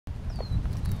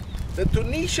the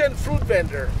Tunisian fruit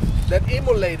vendor that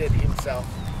immolated himself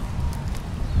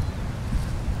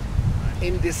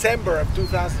in December of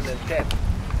 2010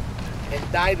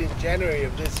 and died in January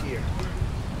of this year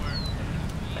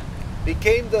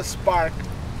became the spark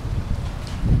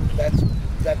that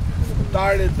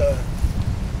started the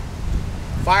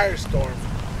firestorm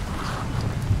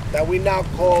that we now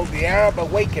call the Arab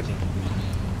Awakening,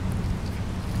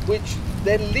 which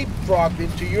then leapfrogged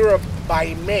into Europe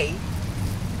by May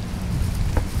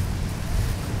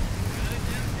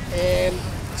and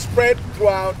spread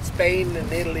throughout Spain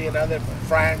and Italy and other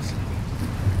France,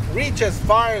 reached as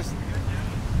far as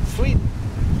Sweden.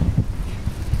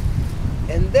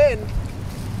 And then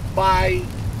by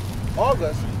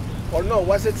August, or no,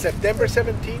 was it September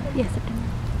 17th? Yes, September.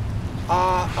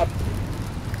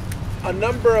 A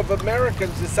number of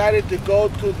Americans decided to go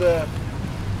to the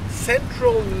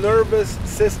central nervous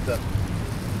system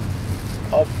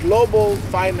of global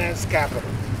finance capital.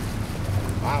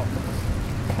 Wow.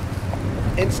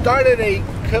 And started a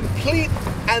complete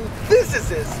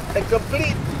antithesis,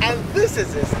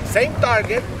 same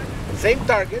target,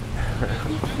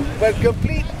 but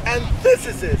complete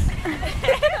antithesis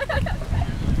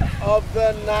of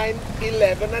the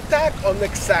 9/11 attack on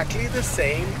exactly the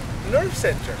same nerve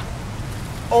center,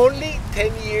 only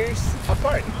 10 years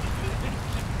apart.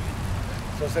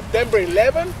 So September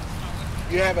 11,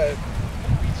 you have a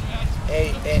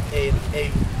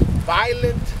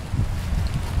violent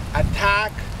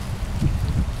attack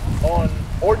on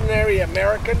ordinary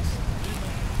Americans,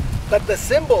 but the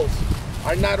symbols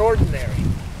are not ordinary.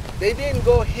 They didn't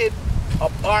go hit a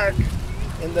park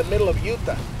in the middle of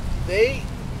Utah. They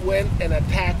went and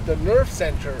attacked the nerve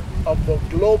center of the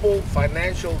global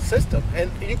financial system,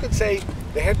 and you could say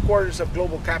the headquarters of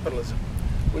global capitalism,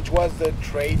 which was the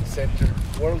Trade Center,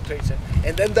 World Trade Center,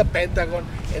 and then the Pentagon,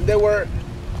 and they were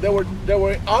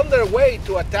on their way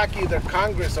to attack either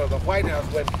Congress or the White House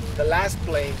when the last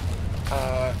plane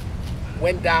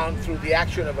went down through the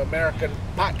action of American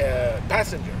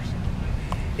passengers.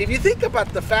 If you think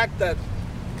about the fact that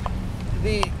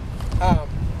the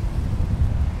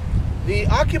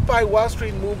Occupy Wall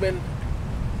Street movement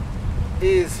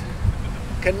is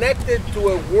connected to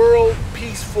a world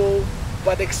peaceful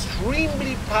but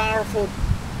extremely powerful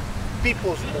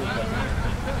people's movement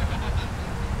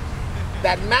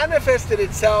that manifested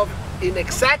itself in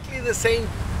exactly the same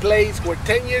place where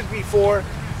 10 years before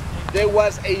there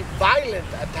was a violent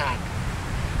attack.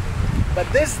 But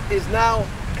this is now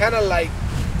kind of like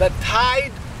the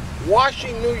tide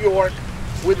washing New York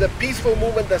with the peaceful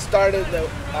movement that started the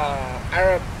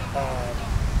Arab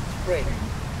Spring.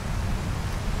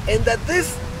 And that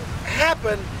this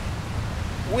happened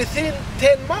within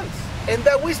 10 months, and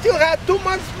that we still had 2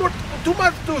 months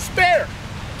to spare.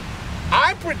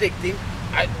 I'm predicting,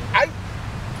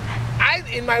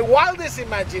 in my wildest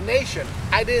imagination,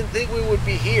 I didn't think we would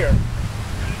be here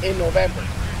in November.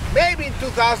 Maybe in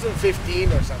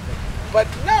 2015 or something. But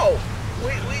no,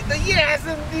 the year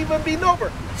hasn't even been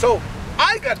over. So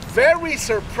I got very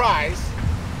surprised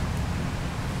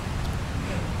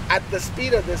at the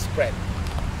speed of this spread.